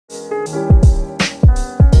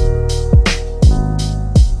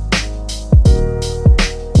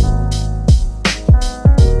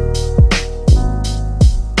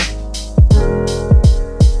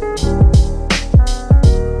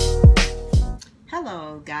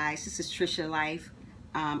Hello guys, this is Tricia Life.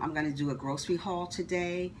 I'm going to do a grocery haul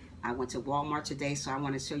today. I went to Walmart today, so I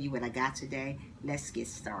want to show you what I got today. Let's get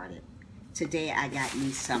started. Today I got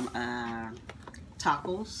me some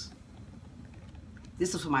tacos.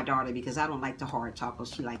 This is for my daughter because I don't like the hard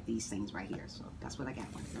tacos. She likes these things right here, so that's what I got.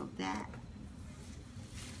 One of that.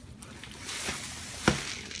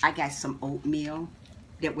 I got some oatmeal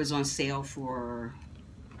that was on sale for,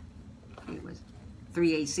 it was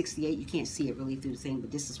 $3.68. You can't see it really through the thing,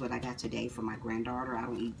 but this is what I got today for my granddaughter. I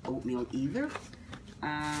don't eat oatmeal either.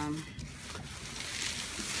 I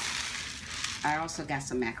also got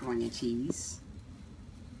some macaroni and cheese.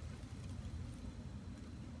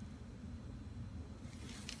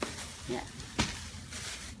 Yeah.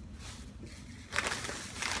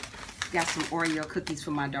 Got some Oreo cookies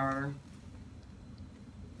for my daughter.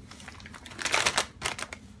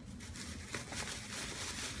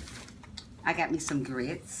 I got me some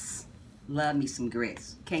grits. Love me some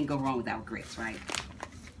grits. Can't go wrong without grits, right?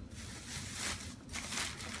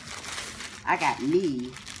 I got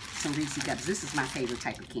me some Reese Cups. This is my favorite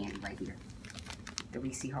type of candy right here. The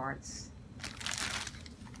Reese Hearts.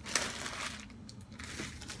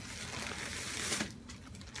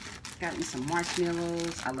 Got me some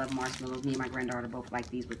marshmallows. I love marshmallows. Me and my granddaughter both like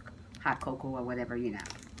these with hot cocoa or whatever, you know.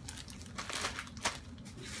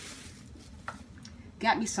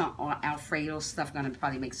 Got me some Alfredo stuff. Gonna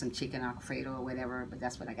probably make some chicken Alfredo or whatever, but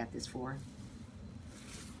that's what I got this for.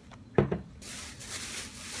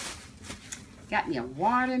 Got me a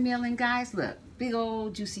watermelon, guys. Look, big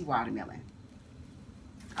old juicy watermelon.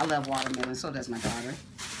 I love watermelon, so does my daughter.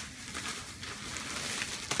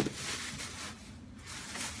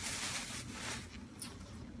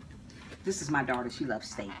 This is my daughter. She loves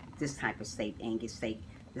steak. This type of steak, Angus steak.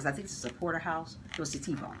 This, I think this is a porterhouse. It was a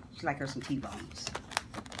T-bone. She like her some T-bones.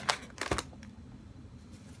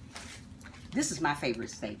 This is my favorite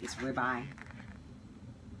steak. It's ribeye.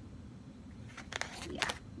 Yeah,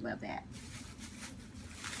 love that.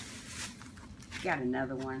 Got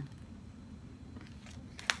another one.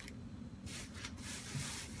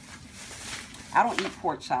 I don't eat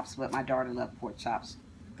pork chops, but my daughter loves pork chops.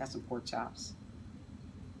 Got some pork chops.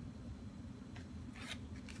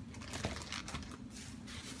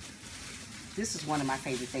 This is one of my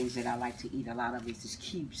favorite things that I like to eat a lot of. Is this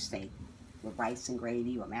cube steak with rice and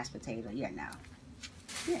gravy or mashed potato. Yeah, now.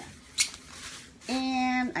 Yeah.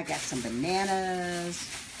 And I got some bananas.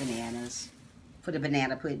 Bananas. For the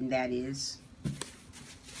banana pudding, that is.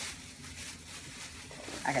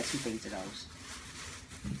 I got 2 things of those.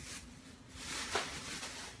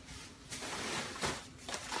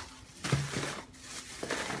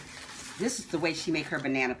 This is the way she make her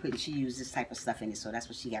banana pudding. She uses this type of stuff in it, so that's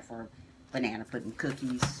what she got for her banana pudding.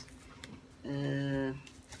 Cookies.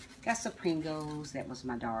 Got some Pringles. That was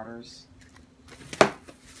my daughter's.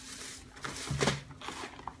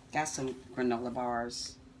 Got some granola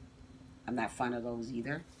bars. I'm not fond of those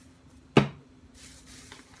either.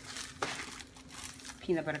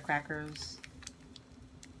 Peanut butter crackers.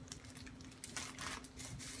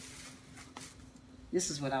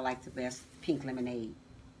 This is what I like the best. Pink lemonade.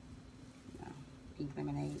 Pink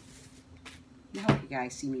lemonade. I hope you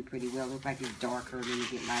guys see me pretty well. It looks like it's darker, then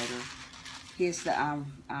it get lighter. Here's the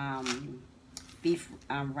beef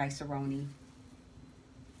rice-a-roni.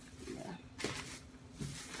 Yeah.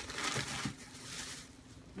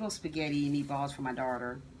 Little spaghetti and meatballs for my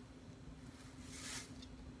daughter.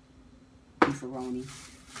 Beef-a-roni.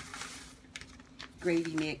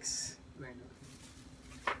 Gravy mix. Yeah.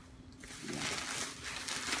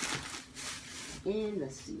 And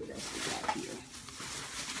let's see what else we got here.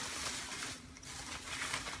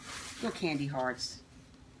 Little candy hearts.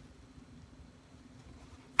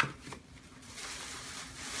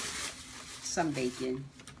 Some bacon.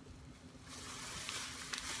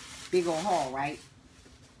 Big old haul, right?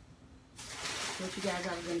 What you guys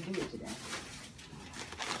are going to do today?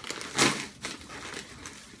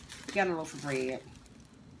 Got a loaf of bread.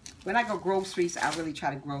 When I go groceries, I really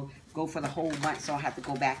try to go for the whole bunch, so I don't have to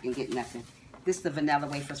go back and get nothing. This is the vanilla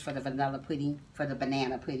wafers for the vanilla pudding, for the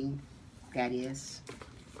banana pudding. That is.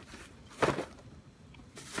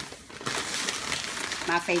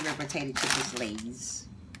 My favorite potato chip is Lay's.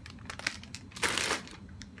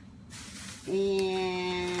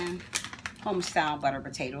 And home-style butter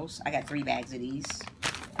potatoes. I got 3 bags of these.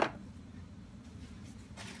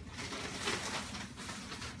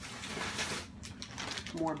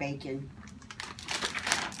 More bacon.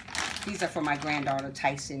 These are for my granddaughter,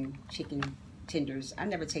 Tyson chicken tenders. I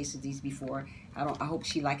never tasted these before. I hope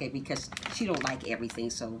she like it because she don't like everything,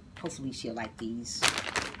 so hopefully she'll like these.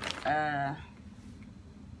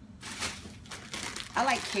 I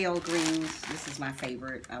like kale greens. This is my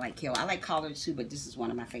favorite. I like kale. I like collard too, but this is one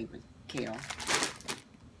of my favorite, kale.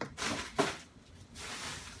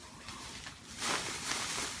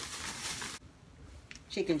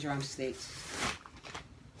 Chicken drumsticks.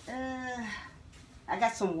 I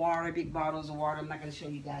got some water, big bottles of water. I'm not going to show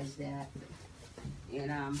you guys that.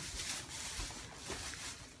 And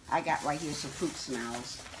I got right here some fruit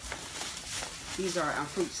smells. These are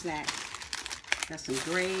fruit snacks. Got some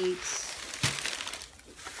grapes.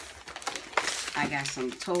 I got some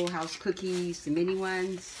Toll House cookies, the mini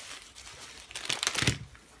ones.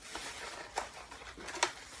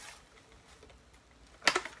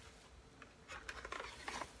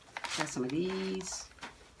 Got some of these.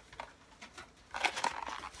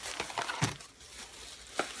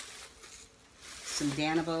 Some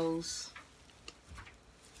Danabos.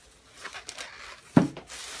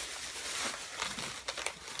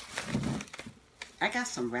 I got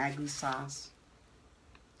some ragu sauce,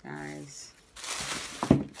 guys.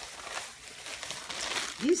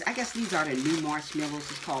 These, I guess these are the new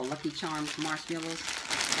marshmallows. It's called Lucky Charms marshmallows.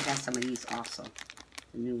 I got some of these also.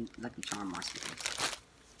 The new Lucky Charm marshmallows.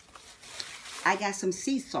 I got some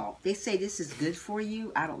sea salt. They say this is good for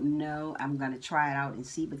you. I don't know. I'm going to try it out and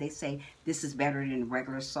see. But they say this is better than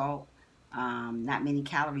regular salt. Not many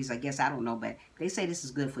calories, I guess. I don't know. But they say this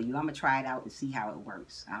is good for you. I'm going to try it out and see how it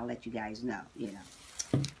works. I'll let you guys know, you know.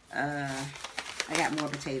 I got more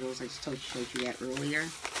potatoes. I just showed you that earlier.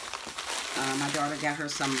 My daughter got her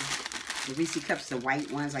some, the Reese Cups, the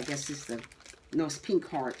white ones. I guess it's the, no, it's pink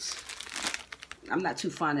hearts. I'm not too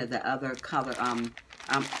fond of the other color. I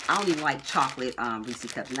don't even like chocolate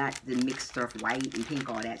Reese Cups, not the mixed stuff, white and pink,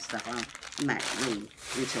 all that stuff. I'm not really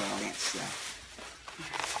into all that stuff.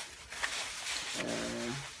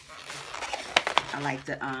 I like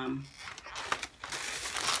the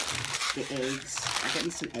eggs. I got me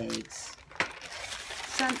some eggs.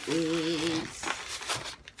 Some eggs.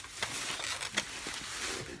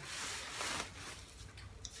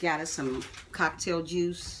 Got us some cocktail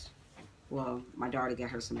juice. Well, my daughter got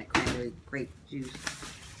her some of that cranberry grape juice.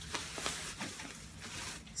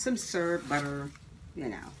 Some syrup, butter, you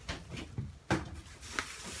know.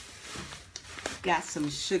 Got some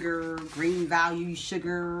sugar, Green Value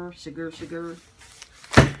sugar.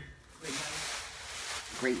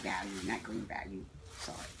 Great Value, not Green Value.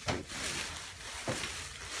 Sorry, Great Value.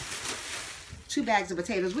 2 bags of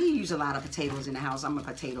potatoes. We use a lot of potatoes in the house. I'm a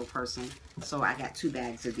potato person. So I got 2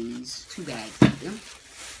 bags of these. 2 bags of them.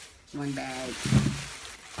 1 bag.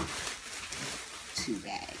 2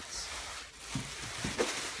 bags.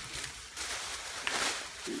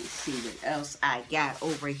 Let me see what else I got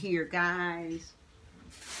over here, guys.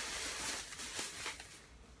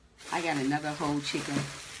 I got another whole chicken.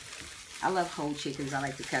 I love whole chickens. I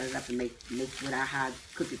like to cut it up and make what I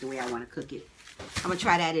cook it the way I want to cook it. I'm gonna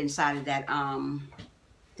try that inside of that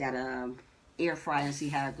air fryer and see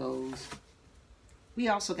how it goes. We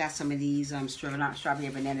also got some of these strawberry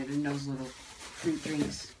banana and those little fruit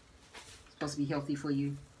drinks. Supposed to be healthy for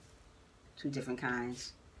you. 2 different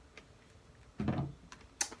kinds.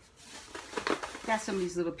 Got some of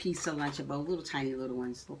these little pizza Lunchables, little tiny little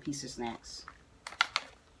ones, little pizza snacks.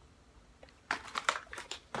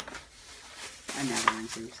 Another one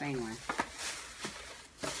too, same one.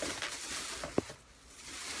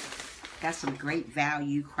 Got some Great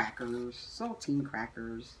Value crackers, saltine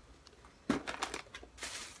crackers.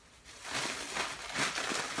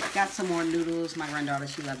 Got some more noodles. My granddaughter,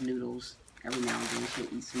 she loves noodles. Every now and then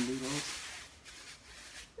she'll eat some noodles.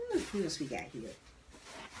 What else we got here?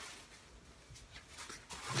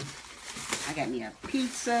 I got me a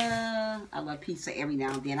pizza. I love pizza every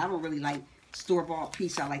now and then. I don't really like store-bought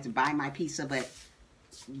pizza. I like to buy my pizza, but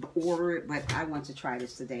order it. But I want to try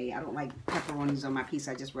this today. I don't like pepperonis on my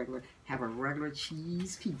pizza. I just have a regular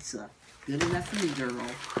cheese pizza. Good enough for me, girl.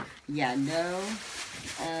 Yeah, no.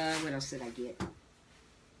 What else did I get?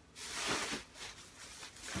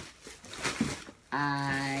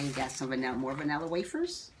 I got some more vanilla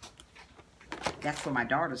wafers. That's for my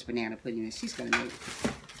daughter's banana pudding that she's going to make.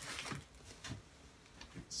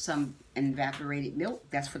 Some evaporated milk.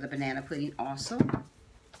 That's for the banana pudding also.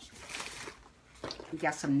 We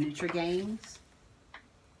got some Nutrigains.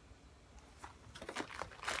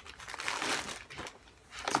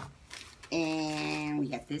 And we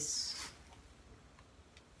got this.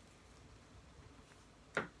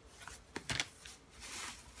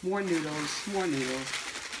 More noodles, more noodles,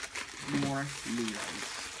 more noodles.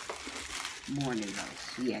 More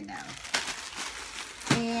noodles. Yeah, no.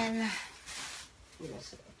 And what else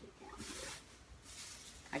did I get down here?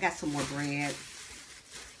 I got some more bread.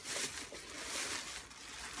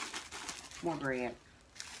 More bread.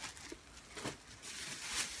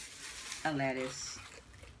 of lettuce.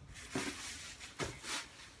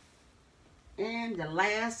 And the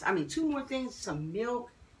last, two more things, some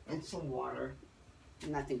milk and some water.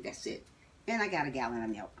 And I think that's it. And I got a gallon of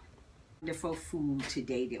milk. Wonderful food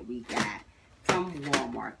today that we got from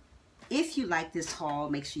Walmart. If you like this haul,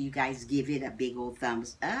 make sure you guys give it a big old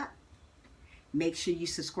thumbs up. Make sure you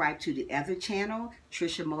subscribe to the other channel,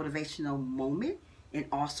 Tricia Motivational Moment, and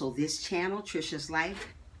also this channel, Tricia's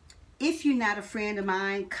Life. If you're not a friend of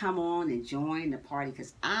mine, come on and join the party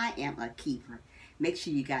because I am a keeper. Make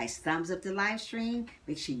sure you guys thumbs up the live stream.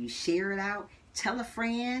 Make sure you share it out. Tell a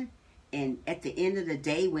friend. And at the end of the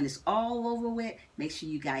day, when it's all over with, make sure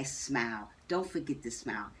you guys smile. Don't forget to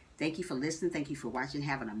smile. Thank you for listening. Thank you for watching.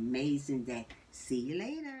 Have an amazing day. See you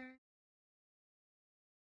later.